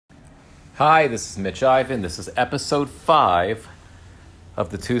Hi, this is Mitch Ivan. This is episode 5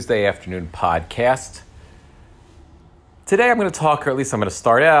 of the Tuesday Afternoon Podcast. Today I'm going to talk, or at least I'm going to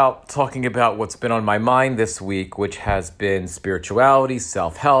start out talking about what's been on my mind this week, which has been spirituality,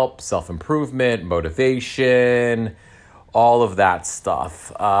 self-help, self-improvement, motivation, all of that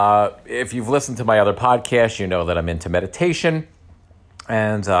stuff. If you've listened to my other podcasts, you know that I'm into meditation,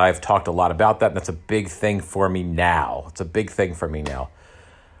 and I've talked a lot about that, and that's a big thing for me now.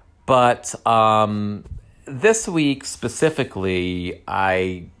 But this week specifically,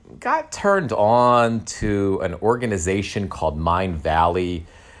 I got turned on to an organization called Mindvalley.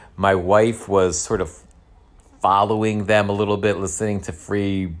 My wife was sort of following them a little bit, listening to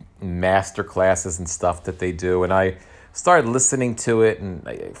free master classes and stuff that they do. And I started listening to it.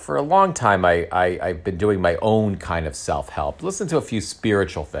 And for a long time, I've been doing my own kind of self-help. Listen to a few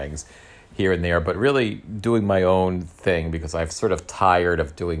spiritual things here and there, but really doing my own thing because I've sort of tired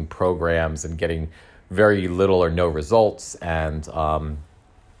of doing programs and getting very little or no results, and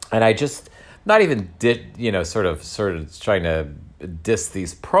I just not even did sort of trying to diss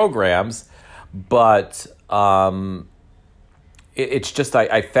these programs, but it's just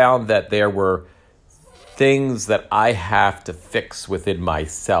I found that there were things that I have to fix within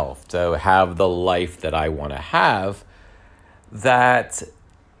myself to have the life that I want to have, that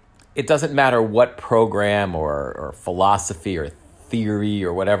it doesn't matter what program or philosophy or theory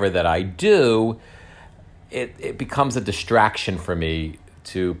or whatever that I do, it becomes a distraction for me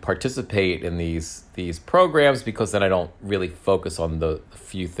to participate in these programs, because then I don't really focus on the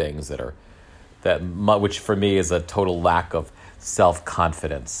few things which for me is a total lack of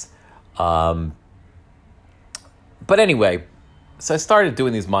self-confidence. But anyway, so I started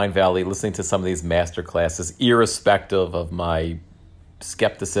doing these Mindvalley, listening to some of these master classes, irrespective of my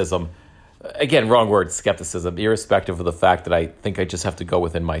skepticism. Again, wrong word, skepticism, irrespective of the fact that I think I just have to go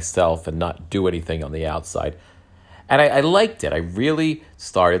within myself and not do anything on the outside. And I liked it. I really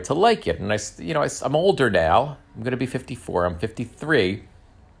started to like it. And I'm older now. I'm going to be 54. I'm 53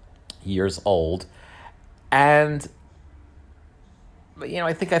 years old. And,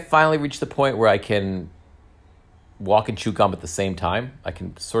 I think I finally reached the point where I can walk and chew gum at the same time. I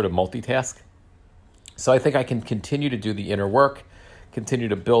can sort of multitask. So I think I can continue to do the inner work, continue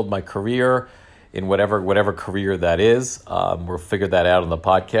to build my career in whatever career that is. We'll figure that out on the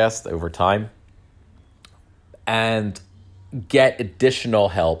podcast over time, and get additional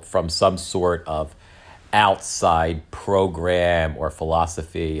help from some sort of outside program or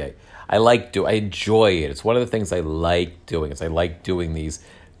philosophy. I enjoy it. It's one of the things I like doing. I like doing these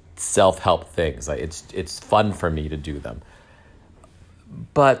self-help things. It's fun for me to do them.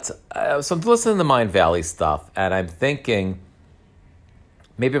 But so I'm listening to the Mindvalley stuff, and I'm thinking,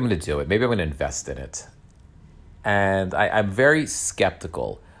 maybe I'm going to do it. Maybe I'm going to invest in it. And I'm very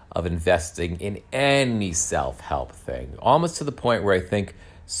skeptical of investing in any self-help thing, almost to the point where I think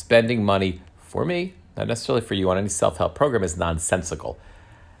spending money for me, not necessarily for you, on any self-help program is nonsensical.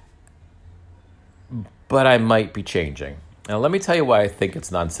 But I might be changing. Now, let me tell you why I think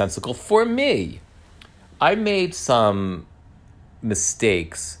it's nonsensical. For me, I made some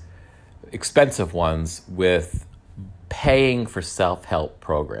mistakes, expensive ones, with paying for self-help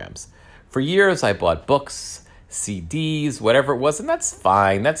programs. For years, I bought books, CDs, whatever it was, and that's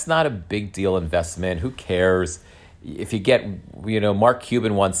fine. That's not a big deal investment. Who cares? If you get, Mark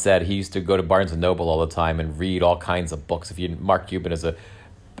Cuban once said he used to go to Barnes & Noble all the time and read all kinds of books. Mark Cuban is a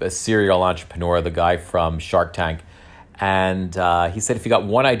serial entrepreneur, the guy from Shark Tank, and he said if you got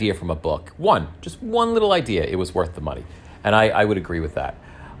one idea from a book, just one little idea, it was worth the money. And I would agree with that.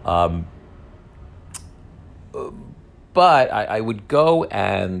 But I would go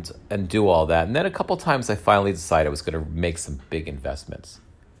and do all that. And then a couple times I finally decided I was going to make some big investments.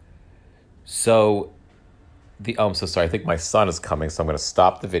 So, I'm so sorry. I think my son is coming, so I'm going to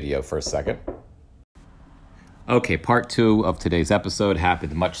stop the video for a second. Okay, part 2 of today's episode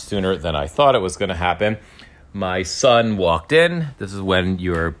happened much sooner than I thought it was going to happen. My son walked in. This is when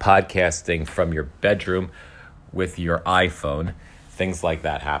you're podcasting from your bedroom with your iPhone. Things like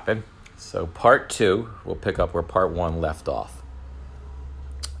that happen. So part 2, we'll pick up where part 1 left off.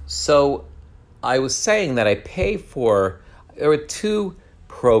 So I was saying that there were 2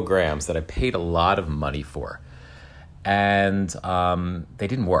 programs that I paid a lot of money for, and they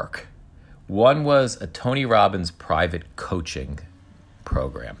didn't work. One was a Tony Robbins private coaching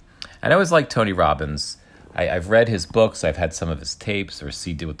program. And I always liked Tony Robbins. I've read his books. I've had some of his tapes, or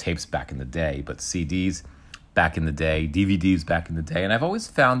tapes back in the day, but CDs back in the day, DVDs back in the day, and I've always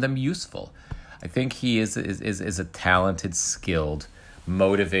found them useful. I think he is a talented, skilled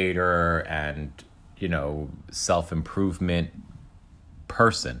motivator and, self-improvement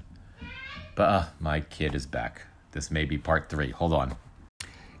person. But my kid is back. This may be part 3. Hold on.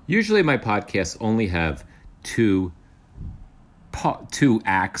 Usually my podcasts only have two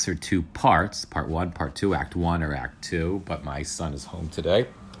acts or 2 parts, part 1, part 2, act 1 or act 2, but my son is home today,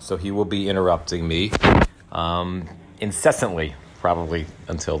 so he will be interrupting me incessantly, probably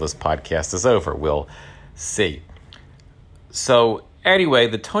until this podcast is over. We'll see. So anyway,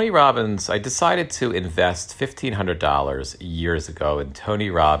 the Tony Robbins, I decided to invest $1,500 years ago in Tony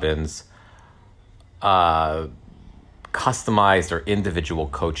Robbins' customized or individual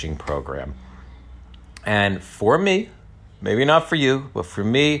coaching program. And for me, maybe not for you, but for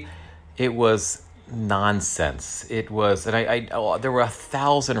me, it was nonsense. It was, and there were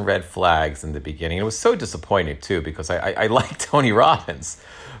 1,000 red flags in the beginning. It was so disappointing too, because I like Tony Robbins,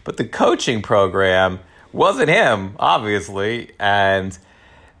 but the coaching program wasn't him, obviously. And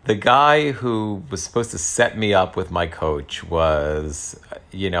the guy who was supposed to set me up with my coach was,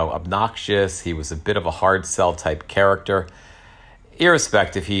 obnoxious. He was a bit of a hard sell type character.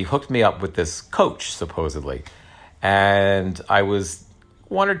 Irrespective, he hooked me up with this coach, supposedly. And I was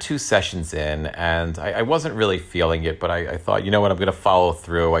 1 or 2 sessions in, and I wasn't really feeling it, but I thought, you know what, I'm going to follow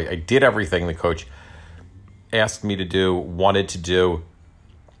through. I did everything the coach asked me to do, wanted to do,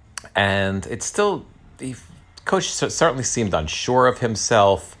 and the coach certainly seemed unsure of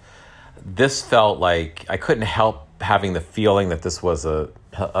himself. This felt like I couldn't help having the feeling that this was a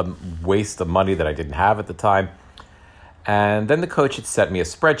waste of money that I didn't have at the time. And then the coach had sent me a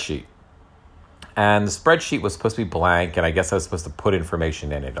spreadsheet. And the spreadsheet was supposed to be blank, and I guess I was supposed to put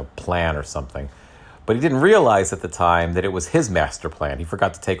information in it, a plan or something. But he didn't realize at the time that it was his master plan. He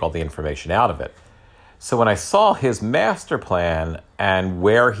forgot to take all the information out of it. So when I saw his master plan and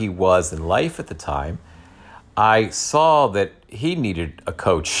where he was in life at the time, I saw that he needed a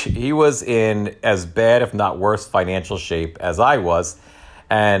coach. He was in as bad, if not worse, financial shape as I was.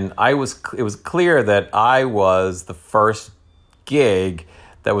 And it was clear that I was the first gig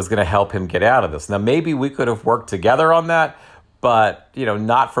that was going to help him get out of this. Now, maybe we could have worked together on that, but,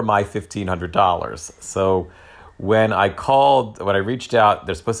 not for my $1,500. So when I reached out,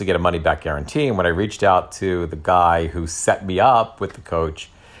 they're supposed to get a money back guarantee. And when I reached out to the guy who set me up with the coach,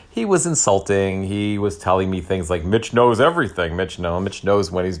 he was insulting. He was telling me things like, Mitch knows everything. Mitch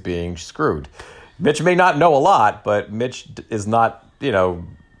knows when he's being screwed. Mitch may not know a lot, but Mitch is not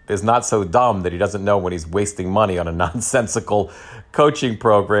so dumb that he doesn't know when he's wasting money on a nonsensical coaching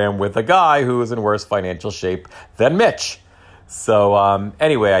program with a guy who is in worse financial shape than Mitch. So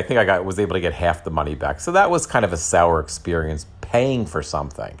anyway, I think I was able to get half the money back. So that was kind of a sour experience, paying for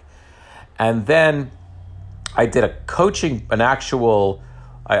something. And then I did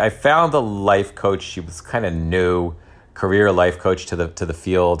I found a life coach. She was kind of new, career life coach to the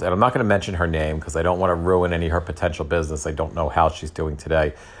field. And I'm not going to mention her name because I don't want to ruin any of her potential business. I don't know how she's doing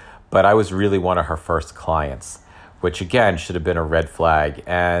today. But I was really one of her first clients, which again should have been a red flag.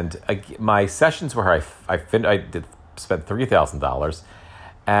 And my sessions were I spent $3,000,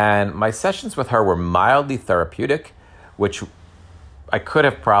 and my sessions with her were mildly therapeutic, which I could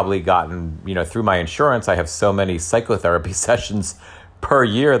have probably gotten, through my insurance. I have so many psychotherapy sessions per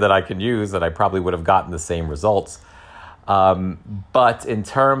year that I can use that I probably would have gotten the same results. But in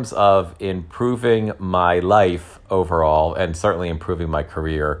terms of improving my life overall, and certainly improving my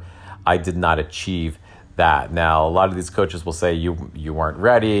career, I did not achieve that. Now, a lot of these coaches will say you weren't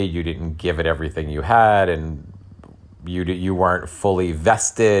ready, you didn't give it everything you had, and you weren't fully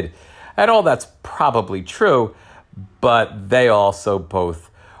vested, and all that's probably true, but they also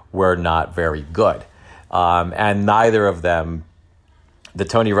both were not very good. And neither of them, the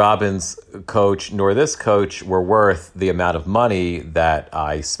Tony Robbins coach nor this coach, were worth the amount of money that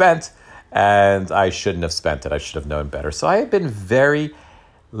I spent, and I shouldn't have spent it. I should have known better. So I have been very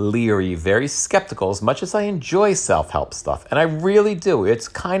leery, very skeptical, as much as I enjoy self-help stuff. And I really do. It's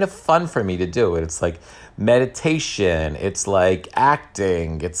kind of fun for me to do it. It's like meditation. It's like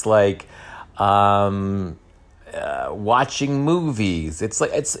acting. It's like watching movies. It's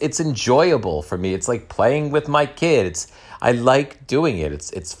like it's enjoyable for me. It's like playing with my kid. I like doing it.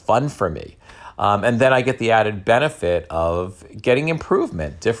 It's fun for me. And then I get the added benefit of getting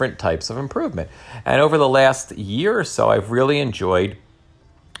improvement, different types of improvement. And over the last year or so, I've really enjoyed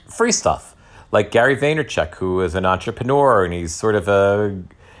free stuff, like Gary Vaynerchuk, who is an entrepreneur, and he's sort of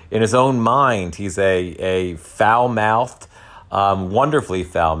in his own mind, he's a foul-mouthed, wonderfully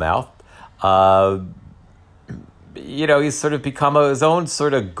foul-mouthed. He's sort of become his own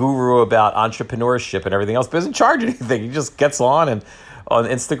sort of guru about entrepreneurship and everything else, but doesn't charge anything. He just gets on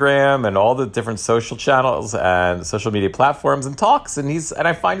Instagram and all the different social channels and social media platforms and talks, and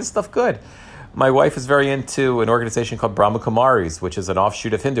I find his stuff good. my wife is very into an organization called Brahma Kumaris, which is an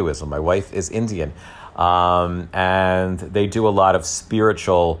offshoot of Hinduism. My wife is Indian, and they do a lot of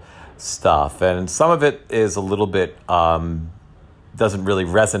spiritual stuff. And some of it is a little bit, doesn't really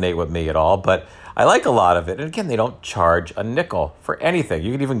resonate with me at all, but I like a lot of it. And again, they don't charge a nickel for anything.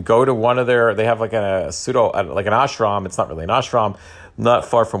 You can even go to one of they have like like an ashram. It's not really an ashram, not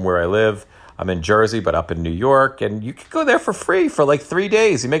far from where I live. I'm in Jersey, but up in New York, and you can go there for free for like 3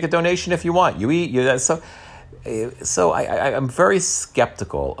 days. You make a donation if you want. You eat. I'm very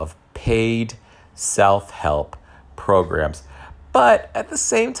skeptical of paid self-help programs, but at the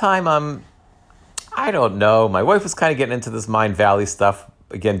same time, I don't know. My wife was kind of getting into this Mind Valley stuff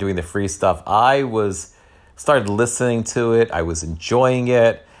again, doing the free stuff. I started listening to it. I was enjoying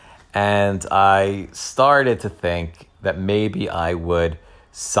it, and I started to think that maybe I would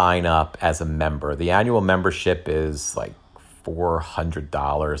sign up as a member. The annual membership is like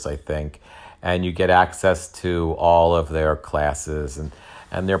 $400, I think, and you get access to all of their classes and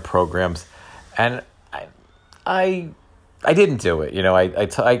their programs. And I didn't do it,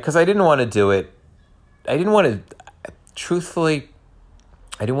 because I didn't want to do it. Truthfully,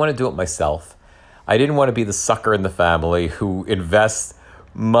 I didn't want to do it myself. I didn't want to be the sucker in the family who invests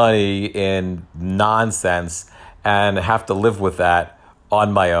money in nonsense and have to live with that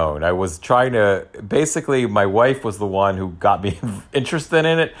on my own. I was basically, my wife was the one who got me interested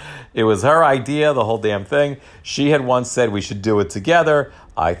in it. It was her idea, the whole damn thing. She had once said we should do it together.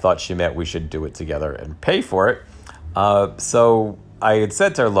 I thought she meant we should do it together and pay for it. So I had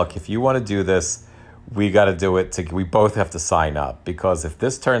said to her, look, if you want to do this, we got to do it. We both have to sign up, because if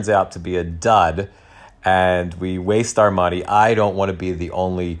this turns out to be a dud and we waste our money, I don't want to be the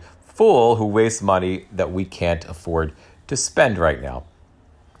only fool who wastes money that we can't afford to spend right now.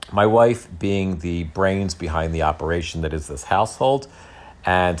 My wife, being the brains behind the operation that is this household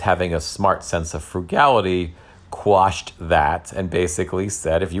and having a smart sense of frugality, quashed that and basically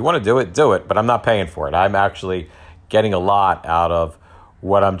said, if you want to do it, but I'm not paying for it. I'm actually getting a lot out of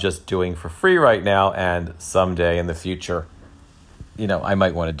what I'm just doing for free right now, and someday in the future, I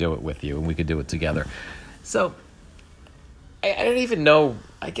might want to do it with you and we could do it together. So I don't even know.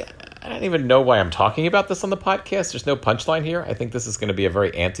 I don't even know why I'm talking about this on the podcast. There's no punchline here. I think this is going to be a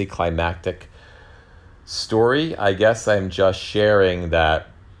very anticlimactic story. I guess I'm just sharing that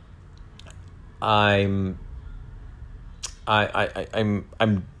I'm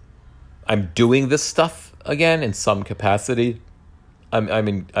doing this stuff again in some capacity.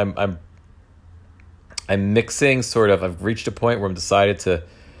 I'm mixing sort of. I've reached a point where I'm decided to.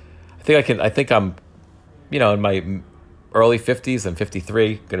 I think I'm, in my early 50s. I'm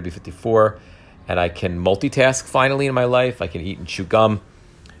 53, going to be 54, and I can multitask finally in my life. I can eat and chew gum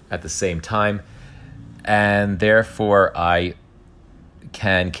at the same time, and therefore I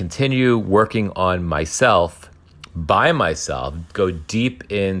can continue working on myself by myself, go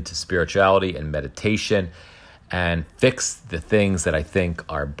deep into spirituality and meditation, and fix the things that I think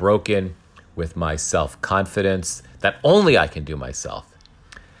are broken with my self-confidence that only I can do myself.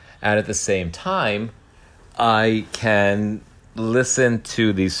 And at the same time, I can listen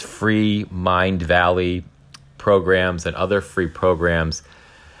to these free Mind Valley programs and other free programs.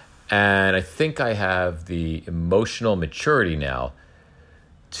 And I think I have the emotional maturity now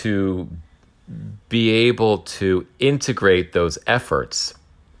to be able to integrate those efforts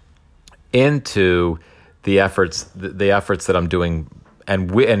into the efforts that I'm doing,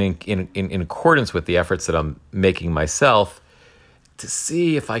 and in accordance with the efforts that I'm making myself, to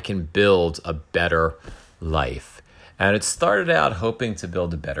see if I can build a better life. And it started out hoping to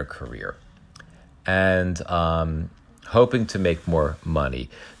build a better career and hoping to make more money.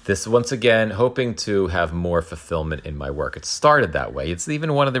 This, once again, hoping to have more fulfillment in my work. It started that way. It's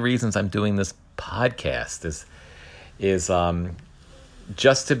even one of the reasons I'm doing this podcast is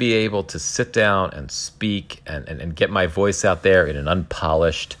just to be able to sit down and speak and get my voice out there in an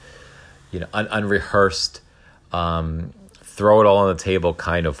unpolished, unrehearsed, throw it all on the table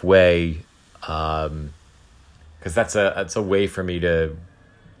kind of way, because that's a way for me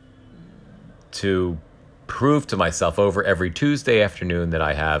to prove to myself over every Tuesday afternoon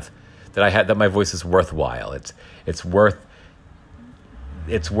that my voice is worthwhile. It's worth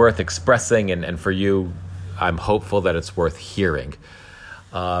expressing, and for you, I'm hopeful that it's worth hearing.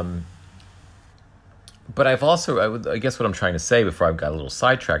 But I've also, I guess what I'm trying to say before I've got a little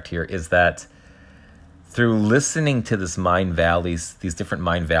sidetracked here is that through listening to these different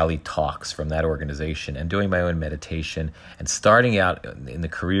Mind Valley talks from that organization and doing my own meditation and starting out in the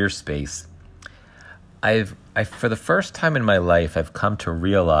career space, I for the first time in my life, I've come to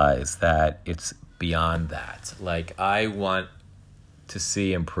realize that it's beyond that. Like, I want to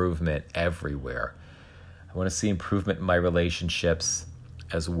see improvement everywhere. I want to see improvement in my relationships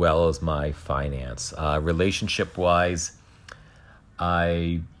as well as my finance. Relationship-wise,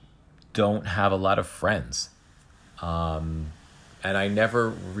 I don't have a lot of friends. And I never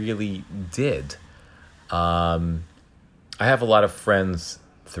really did. I have a lot of friends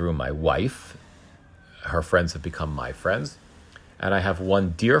through my wife. Her friends have become my friends. And I have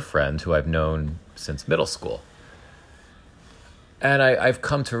one dear friend who I've known since middle school. And I've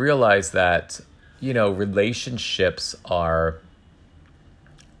come to realize that, relationships are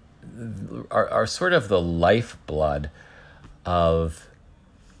sort of the lifeblood of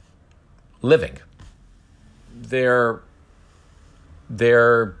living. They're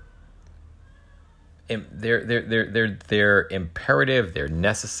imperative, they're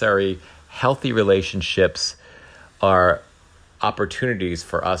necessary. Healthy relationships are opportunities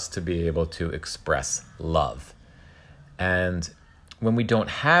for us to be able to express love. And when we don't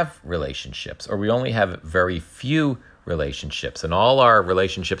have relationships, or we only have very few relationships, and all our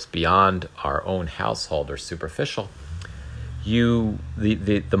relationships beyond our own household are superficial,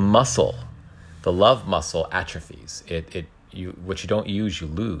 the muscle, the love muscle atrophies. What you don't use, you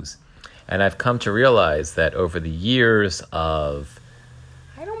lose. And I've come to realize that over the years of,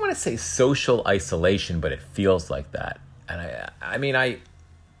 I don't want to say social isolation, but it feels like that. And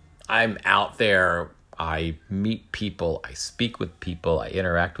I'm out there, I meet people, I speak with people, I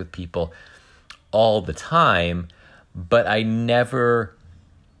interact with people all the time, but I never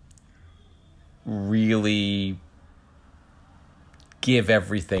really give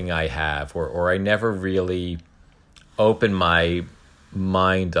everything I have, or I never really open my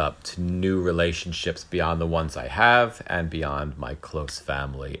mind up to new relationships beyond the ones I have and beyond my close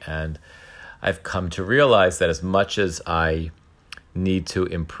family. And I've come to realize that as much as I need to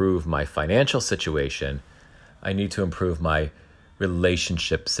improve my financial situation, I need to improve my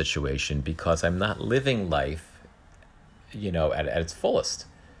relationship situation, because I'm not living life, at its fullest.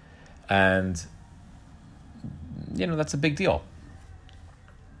 And, that's a big deal.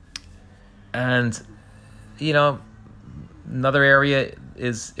 And, another area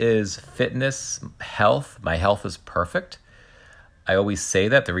is fitness, health. My health is perfect. I always say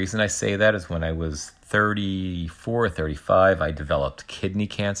that. The reason I say that is when I was 34 or 35, I developed kidney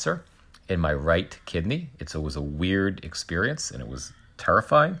cancer in my right kidney. It was a weird experience, and it was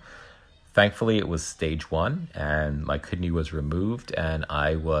terrifying. Thankfully, it was stage 1, and my kidney was removed, and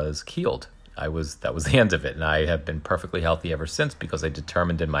I was healed. That was the end of it, and I have been perfectly healthy ever since, because I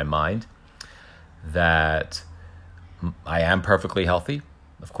determined in my mind that I am perfectly healthy.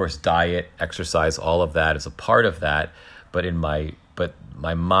 Of course, diet, exercise, all of that is a part of that. But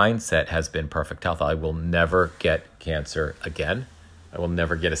my mindset has been perfect health. I will never get cancer again. I will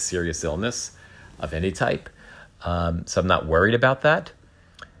never get a serious illness of any type. So I'm not worried about that.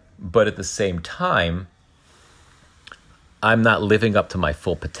 But at the same time, I'm not living up to my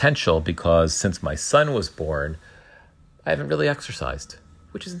full potential, because since my son was born, I haven't really exercised,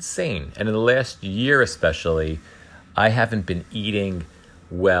 which is insane. And in the last year especially, I haven't been eating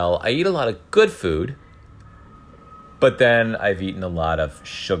well. I eat a lot of good food, but then I've eaten a lot of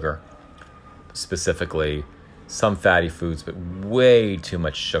sugar, specifically some fatty foods, but way too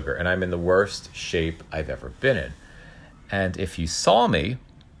much sugar. And I'm in the worst shape I've ever been in. And if you saw me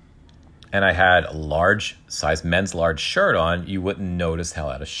and I had a large size men's large shirt on, you wouldn't notice how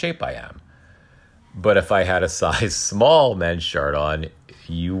out of shape I am. But if I had a size small men's shirt on,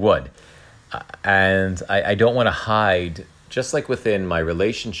 you would. And I don't want to hide, just like within my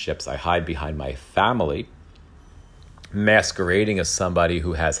relationships, I hide behind my family, masquerading as somebody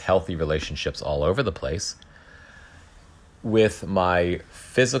who has healthy relationships all over the place. With my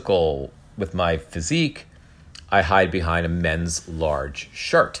physique, I hide behind a men's large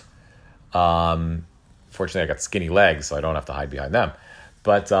shirt. Fortunately, I got skinny legs, so I don't have to hide behind them.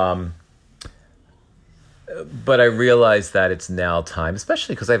 But I realize that it's now time,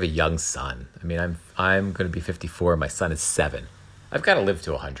 especially because I have a young son. I mean, I'm going to be 54. My son is 7. I've got to live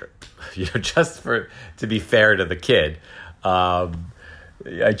to 100, just to be fair to the kid.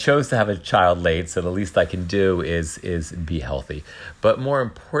 I chose to have a child late, so the least I can do is be healthy. But more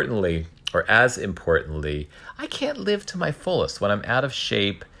importantly, or as importantly, I can't live to my fullest. When I'm out of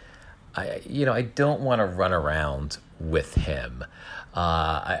shape, I don't want to run around with him.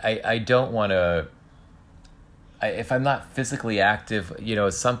 I don't want to. If I'm not physically active,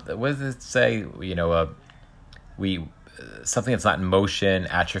 something. What does it say? Something that's not in motion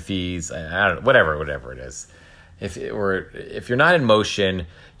atrophies. I don't know, whatever it is. If you're not in motion,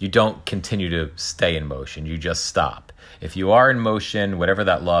 you don't continue to stay in motion. You just stop. If you are in motion, whatever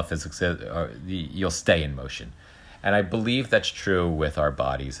that law of physics is, you'll stay in motion. And I believe that's true with our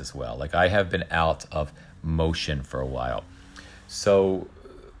bodies as well. Like, I have been out of motion for a while. So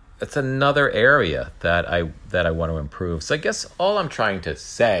it's another area that I want to improve. So I guess all I'm trying to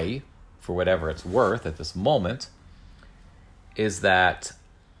say, for whatever it's worth at this moment, is that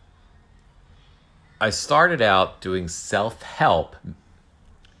I started out doing self-help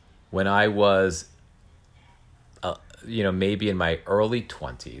when I was, maybe in my early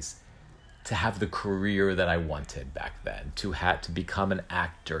 20s, to have the career that I wanted back then, to become an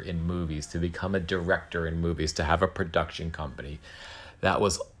actor in movies, to become a director in movies, to have a production company. That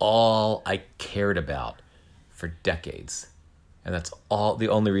was all I cared about for decades. And that's the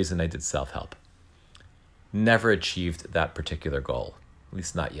only reason I did self-help. Never achieved that particular goal, at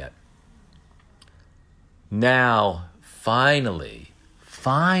least not yet. Now, finally,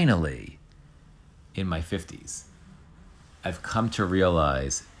 in my 50s, I've come to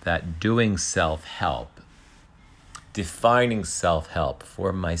realize that doing self-help, defining self-help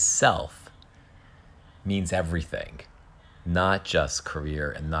for myself, means everything. Not just career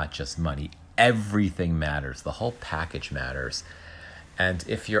and not just money. Everything matters. The whole package matters. And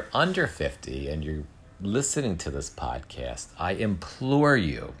if you're under 50 and you're listening to this podcast, I implore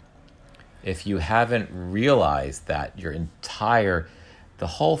you, if you haven't realized that the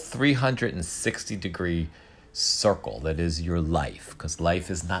whole 360-degree circle that is your life, because life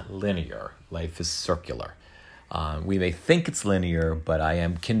is not linear, life is circular. We may think it's linear, but I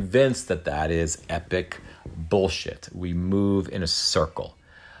am convinced that is epic bullshit. We move in a circle.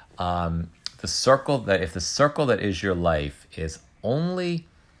 If the circle that is your life is only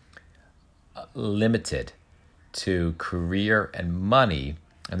limited to career and money,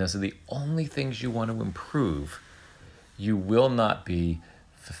 and those are the only things you want to improve, you will not be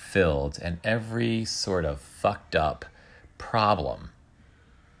fulfilled, and every sort of fucked up problem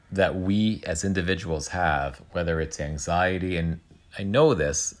that we as individuals have, whether it's anxiety, and I know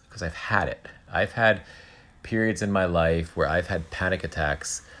this because I've had it. I've had periods in my life where I've had panic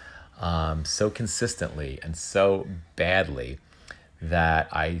attacks so consistently and so badly that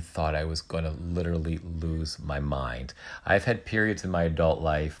I thought I was going to literally lose my mind. I've had periods in my adult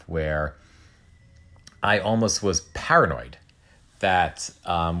life where I almost was paranoid that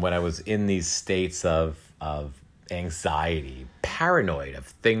when I was in these states of anxiety, paranoid of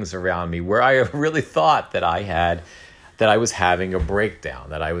things around me, where I really thought that I was having a breakdown,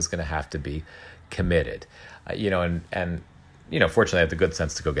 that I was going to have to be committed, fortunately I had the good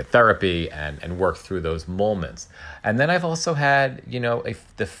sense to go get therapy and work through those moments. And then I've also had,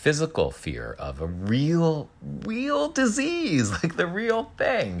 the physical fear of a real disease, like the real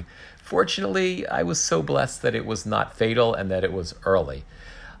thing. Fortunately, I was so blessed that it was not fatal and that it was early.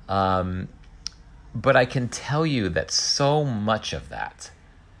 But I can tell you that so much of that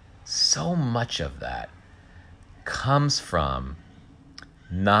comes from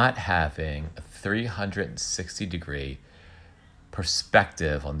not having a 360-degree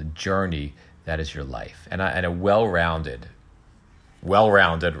perspective on the journey that is your life, and a well-rounded,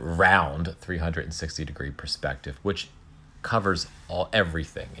 round 360-degree perspective, which covers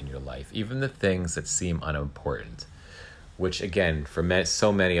everything in your life, even the things that seem unimportant, which again, for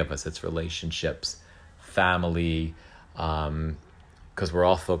so many of us, it's relationships, family, because we're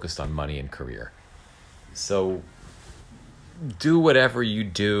all focused on money and career. So do whatever you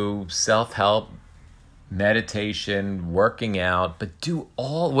do, self-help, meditation, working out, but do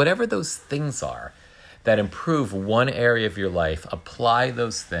whatever those things are that improve one area of your life, apply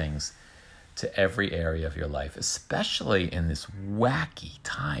those things to every area of your life, especially in this wacky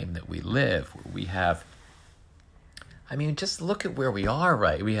time that we live, where we have, just look at where we are,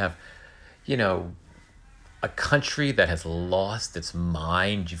 right? We have, a country that has lost its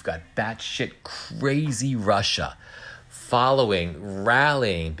mind. You've got batshit crazy Russia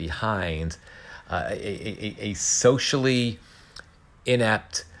rallying behind a socially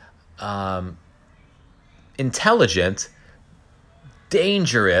inept, intelligent,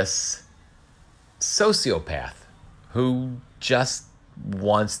 dangerous sociopath who just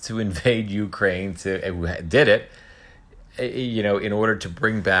wants to invade Ukraine, who did it, in order to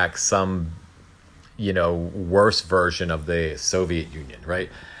bring back some, worse version of the Soviet Union, right?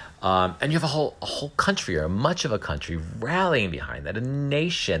 And you have a whole country, or much of a country, rallying behind that, a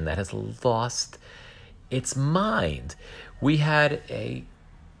nation that has lost its mind. We had a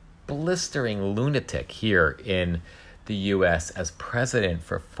blistering lunatic here in the U.S. as president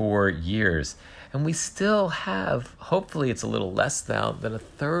for 4 years, and we still have, hopefully it's a little less now, than a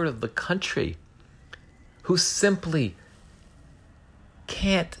third of the country who simply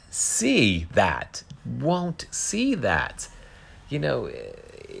can't see that, won't see that.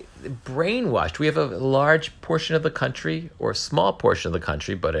 brainwashed. We have a large portion of the country, or a small portion of the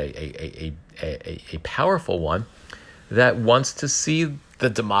country, but a powerful one, that wants to see the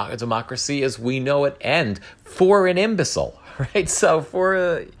democracy as we know it end for an imbecile, right? So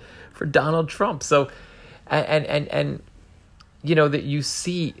for Donald Trump. So and that you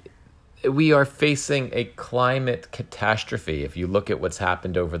see, we are facing a climate catastrophe. If you look at what's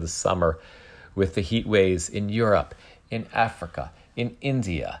happened over the summer with the heat waves in Europe, in Africa, in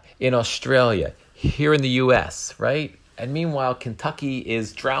India, in Australia, here in the U.S., right? And meanwhile, Kentucky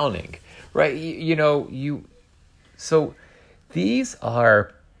is drowning, right? So these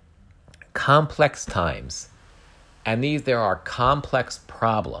are complex times, and there are complex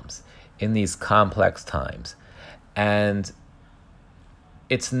problems in these complex times. And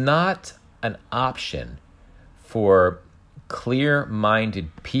it's not an option for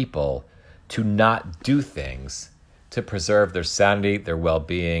clear-minded people to not do things to preserve their sanity, their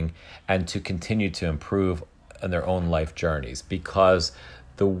well-being, and to continue to improve on their own life journeys, because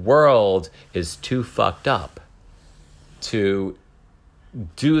the world is too fucked up to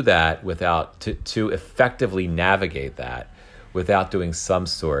do that to effectively navigate that without doing some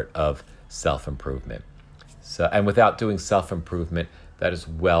sort of self-improvement. And without doing self-improvement that is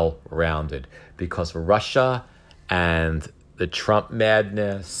well-rounded, because Russia and the Trump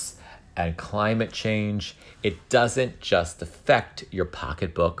madness and climate change, it doesn't just affect your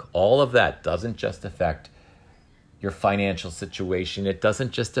pocketbook. All of that doesn't just affect your financial situation. It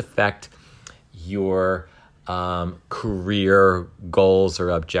doesn't just affect your career goals or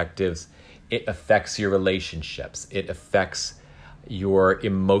objectives. It affects your relationships. It affects your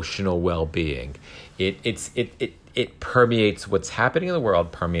emotional well-being. It permeates what's happening in the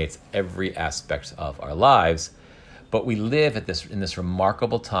world, permeates every aspect of our lives. But we live in this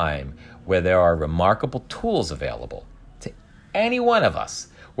remarkable time where there are remarkable tools available to any one of us,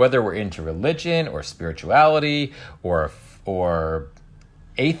 whether we're into religion or spirituality or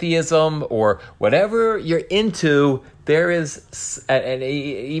atheism or whatever you're into. There's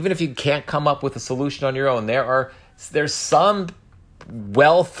even if you can't come up with a solution on your own, there's some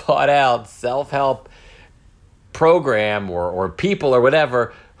well thought out self-help program or people or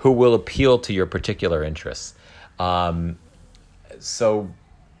whatever who will appeal to your particular interests. So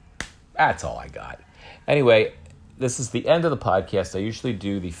that's all I got. Anyway, this is the end of the podcast. I usually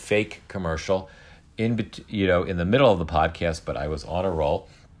do the fake commercial in the middle of the podcast, but I was on a roll,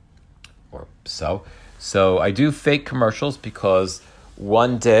 or so. So I do fake commercials because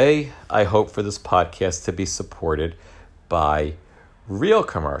one day I hope for this podcast to be supported by real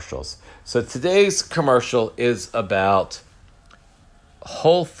commercials. So today's commercial is about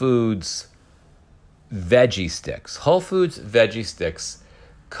Whole Foods veggie sticks. Whole Foods veggie sticks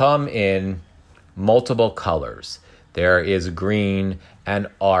come in multiple colors. There is green and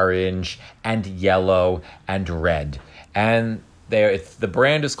orange and yellow and red. And the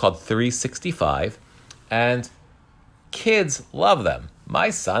brand is called 365, and kids love them. My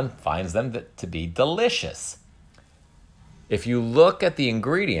son finds them to be delicious. If you look at the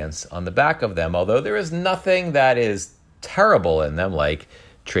ingredients on the back of them, although there is nothing that is terrible in them, like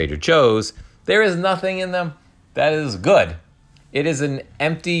Trader Joe's, there is nothing in them that is good. It is an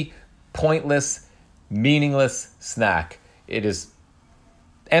empty, pointless, meaningless snack. It is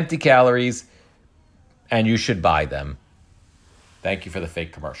empty calories, and you should buy them. Thank you for the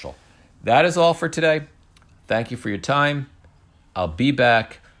fake commercial. That is all for today. Thank you for your time. I'll be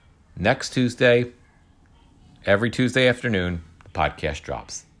back next Tuesday. Every Tuesday afternoon, the podcast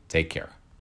drops. Take care.